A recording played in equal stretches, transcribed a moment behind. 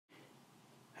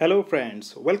Hello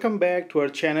friends, welcome back to our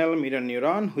channel Mirror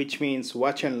Neuron, which means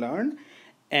watch and learn.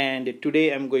 And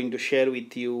today I'm going to share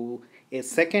with you a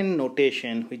second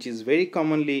notation which is very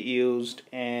commonly used,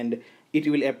 and it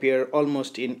will appear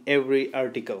almost in every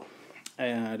article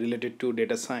related to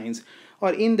data science,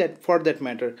 or for that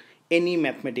matter any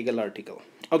mathematical article.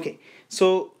 Okay,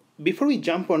 so before we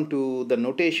jump onto the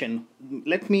notation,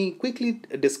 let me quickly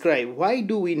describe why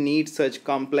do we need such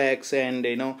complex and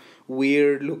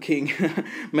weird looking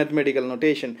mathematical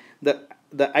notation.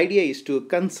 The idea is to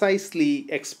concisely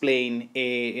explain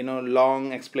a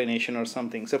long explanation or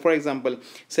something. So for example,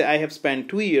 say I have spent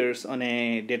 2 years on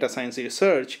a data science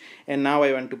research and now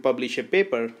I want to publish a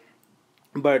paper,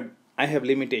 but I have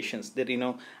limitations that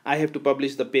I have to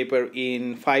publish the paper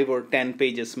in 5 or 10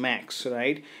 pages max,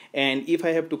 right? And if I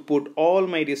have to put all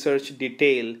my research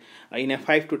detail in a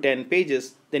 5 to 10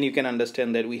 pages, then you can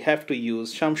understand that we have to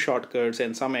use some shortcuts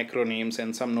and some acronyms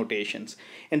and some notations,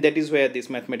 and that is where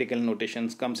this mathematical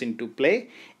notations comes into play.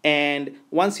 And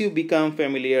once you become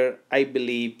familiar, I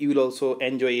believe you will also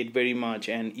enjoy it very much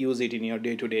and use it in your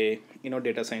day-to-day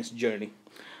data science journey.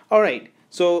 All right,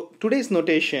 so today's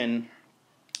notation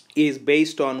is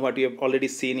based on what we have already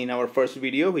seen in our first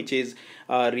video, which is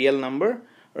a real number,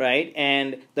 right?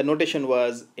 And the notation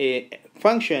was a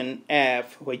function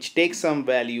f which takes some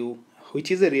value which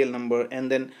is a real number,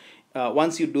 and then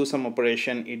once you do some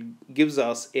operation, it gives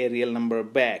us a real number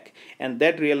back, and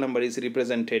that real number is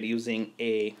represented using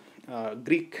a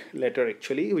Greek letter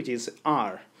actually, which is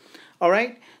R. All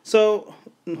right, so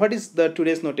what is the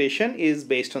today's notation is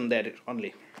based on that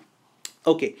only.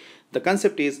 Okay, the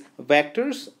concept is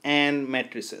vectors and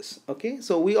matrices. Okay,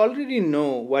 so we already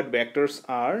know what vectors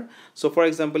are. So for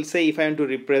example, say if I want to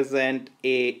represent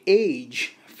a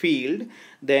age field,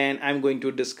 then I'm going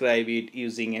to describe it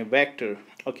using a vector.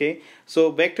 Okay,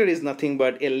 so vector is nothing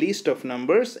but a list of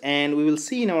numbers, and we will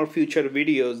see in our future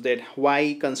videos that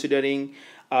why considering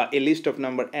a list of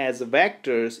numbers as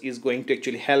vectors is going to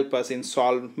actually help us in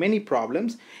solve many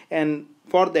problems. And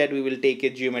for that we will take a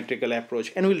geometrical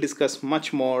approach, and we'll discuss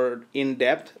much more in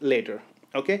depth later.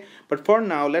 Okay, but for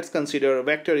now let's consider a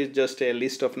vector is just a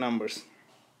list of numbers.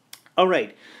 All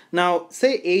right, now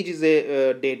say age is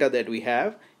a data that we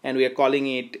have, and we are calling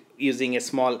it using a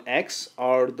small x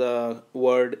or the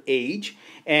word age,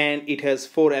 and it has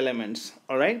 4 elements.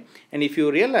 All right, and if you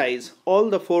realize all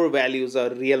the 4 values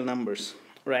are real numbers,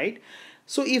 right?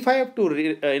 So if I have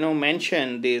to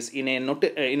mention this in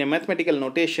a mathematical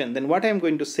notation, then what I'm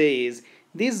going to say is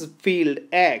this field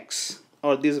x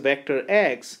or this vector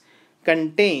x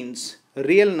contains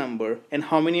real number, and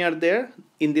how many are there?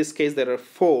 In this case there are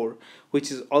 4,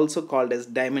 which is also called as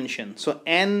dimension. So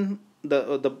n,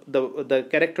 the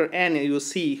character n you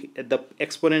see at the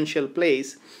exponential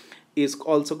place is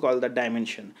also called the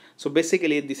dimension. So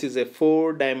basically this is a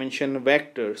 4-dimension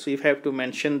vector. So if I have to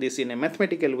mention this in a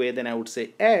mathematical way, then I would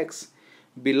say x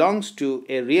belongs to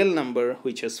a real number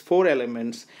which has 4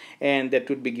 elements, and that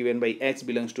would be given by x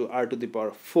belongs to r to the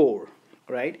power 4,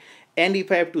 right? And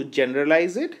if I have to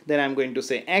generalize it, then I'm going to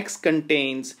say x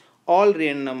contains all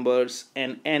real numbers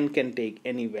and n can take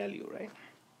any value, right?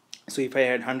 So if I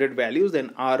had 100 values,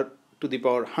 then r to the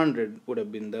power 100 would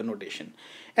have been the notation,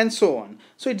 and so on.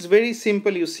 So it's very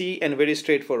simple, you see, and very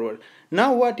straightforward.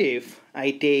 Now what if I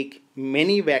take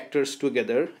many vectors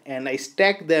together and I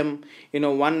stack them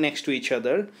one next to each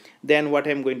other? Then what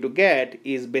I'm going to get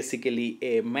is basically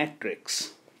a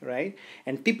matrix, right?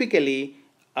 And typically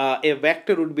a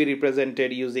vector would be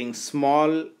represented using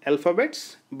small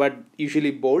alphabets, but usually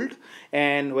bold,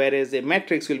 and whereas a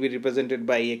matrix will be represented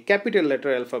by a capital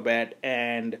letter alphabet,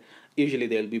 and usually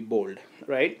they'll be bold,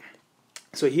 right?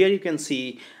 So here you can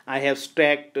see I have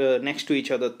stacked next to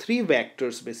each other 3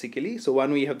 vectors basically. So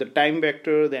one, we have the time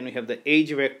vector, then we have the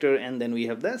age vector, and then we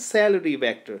have the salary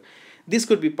vector. This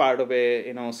could be part of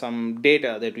a some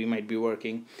data that we might be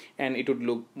working, and it would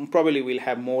look probably we'll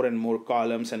have more and more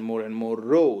columns and more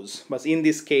rows, but in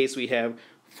this case we have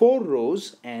 4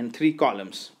 rows and 3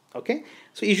 columns. Okay,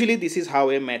 so usually this is how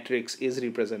a matrix is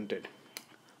represented.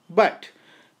 But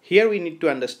here we need to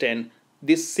understand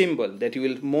this symbol that you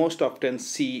will most often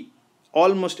see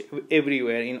almost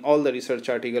everywhere in all the research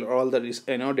article or all the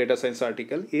data science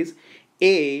article is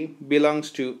a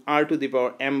belongs to r to the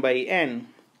power m by n,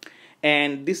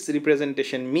 and this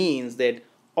representation means that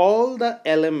all the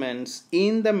elements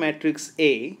in the matrix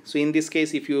A, so in this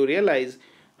case if you realize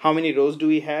how many rows do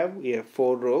we have? We have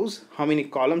 4 rows. How many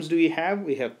columns do we have?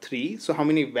 We have 3. So how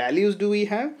many values do we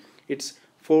have? It's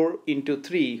 4 into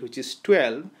 3, which is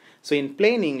 12. So in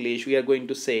plain English, we are going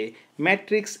to say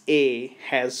matrix A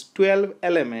has 12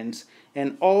 elements,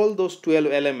 and all those 12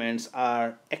 elements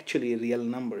are actually real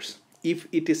numbers. If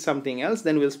it is something else,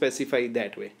 then we'll specify it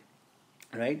that way,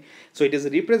 right? So it is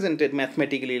represented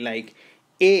mathematically like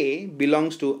A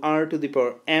belongs to R to the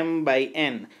power m by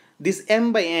n. This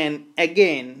m by n,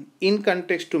 again, in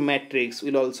context to matrix,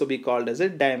 will also be called as a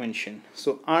dimension.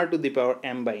 So R to the power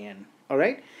m by n, all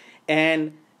right?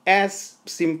 And as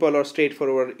simple or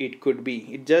straightforward it could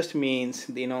be, it just means,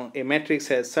 you know, a matrix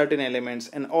has certain elements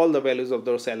and all the values of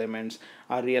those elements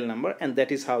are real number, and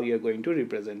that is how you're going to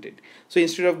represent it. So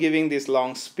instead of giving this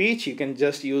long speech, you can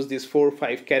just use these 4 or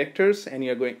 5 characters and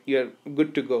you're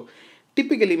good to go.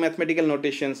 Typically mathematical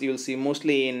notations you'll see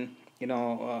mostly in, you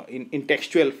know, in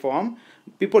textual form.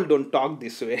 People don't talk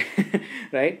this way,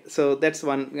 right? So that's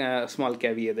one small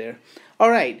caveat there.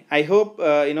 All right, I hope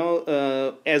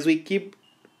as we keep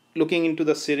looking into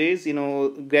the series, you know,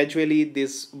 gradually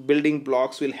these building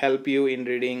blocks will help you in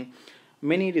reading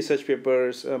many research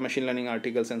papers, machine learning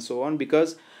articles and so on,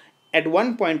 because at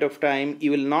one point of time you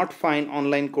will not find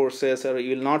online courses, or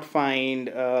you will not find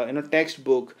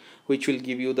textbook which will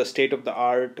give you the state of the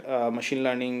art machine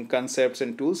learning concepts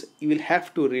and tools. You will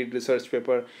have to read research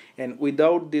paper, and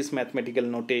without these mathematical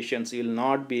notations you will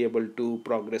not be able to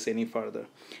progress any further.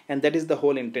 And that is the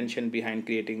whole intention behind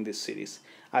creating this series.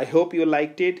 I hope you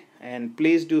liked it, and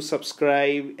please do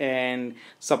subscribe and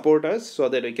support us so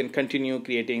that we can continue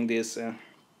creating these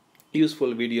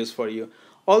useful videos for you.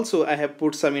 Also, I have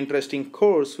put some interesting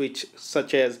course which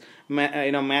such as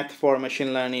math for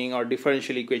machine learning or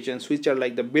differential equations, which are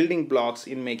like the building blocks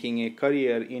in making a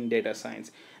career in data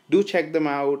science. Do check them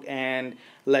out and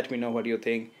let me know what you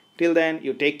think. Till then,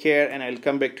 you take care, and I'll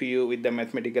come back to you with the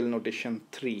mathematical notation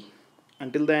 3.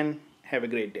 Until then, have a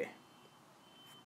great day.